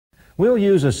We'll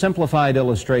use a simplified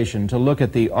illustration to look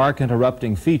at the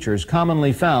arc-interrupting features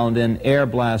commonly found in air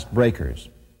blast breakers.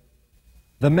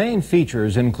 The main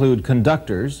features include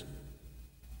conductors,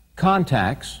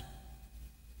 contacts,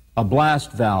 a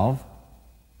blast valve,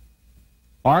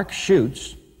 arc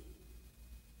chutes,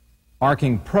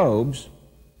 arcing probes,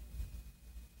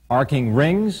 arcing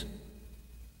rings,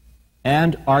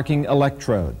 and arcing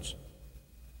electrodes.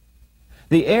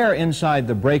 The air inside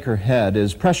the breaker head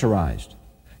is pressurized.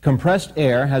 Compressed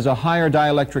air has a higher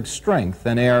dielectric strength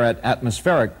than air at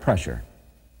atmospheric pressure.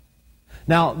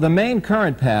 Now, the main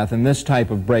current path in this type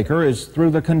of breaker is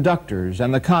through the conductors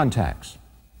and the contacts.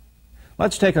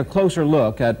 Let's take a closer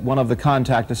look at one of the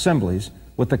contact assemblies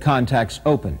with the contacts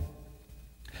open.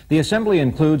 The assembly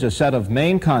includes a set of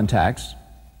main contacts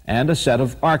and a set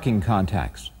of arcing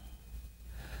contacts.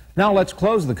 Now let's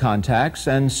close the contacts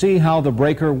and see how the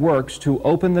breaker works to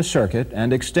open the circuit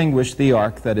and extinguish the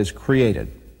arc that is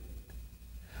created.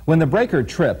 When the breaker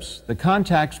trips, the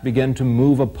contacts begin to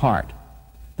move apart.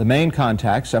 The main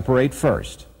contacts separate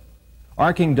first.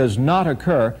 Arcing does not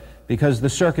occur because the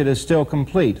circuit is still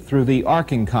complete through the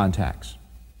arcing contacts.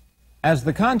 As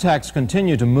the contacts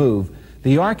continue to move,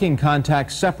 the arcing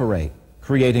contacts separate,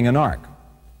 creating an arc.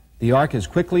 The arc is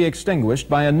quickly extinguished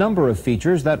by a number of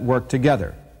features that work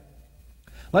together.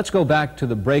 Let's go back to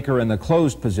the breaker in the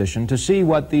closed position to see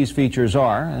what these features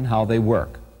are and how they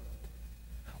work.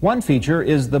 One feature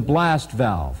is the blast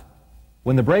valve.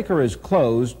 When the breaker is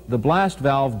closed, the blast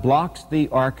valve blocks the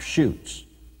arc chutes.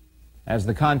 As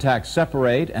the contacts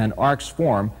separate and arcs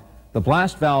form, the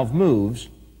blast valve moves,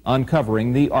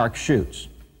 uncovering the arc chutes.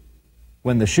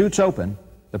 When the chutes open,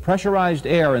 the pressurized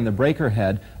air in the breaker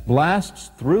head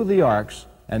blasts through the arcs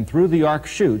and through the arc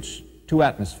chutes to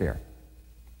atmosphere.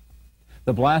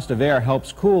 The blast of air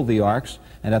helps cool the arcs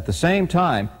and at the same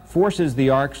time forces the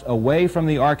arcs away from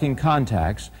the arcing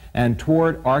contacts and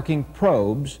toward arcing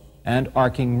probes and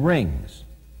arcing rings.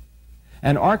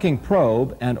 An arcing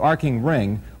probe and arcing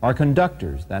ring are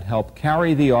conductors that help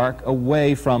carry the arc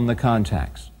away from the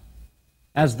contacts.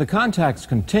 As the contacts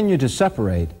continue to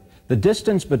separate, the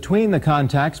distance between the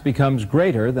contacts becomes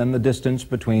greater than the distance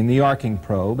between the arcing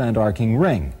probe and arcing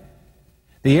ring.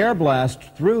 The air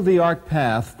blast through the arc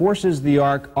path forces the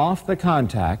arc off the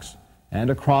contacts and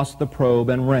across the probe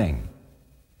and ring.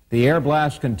 The air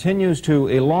blast continues to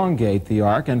elongate the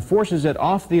arc and forces it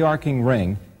off the arcing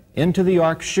ring into the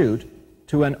arc chute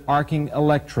to an arcing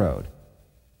electrode.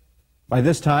 By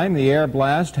this time, the air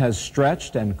blast has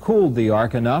stretched and cooled the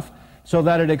arc enough so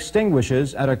that it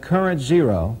extinguishes at a current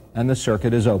zero and the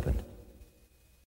circuit is opened.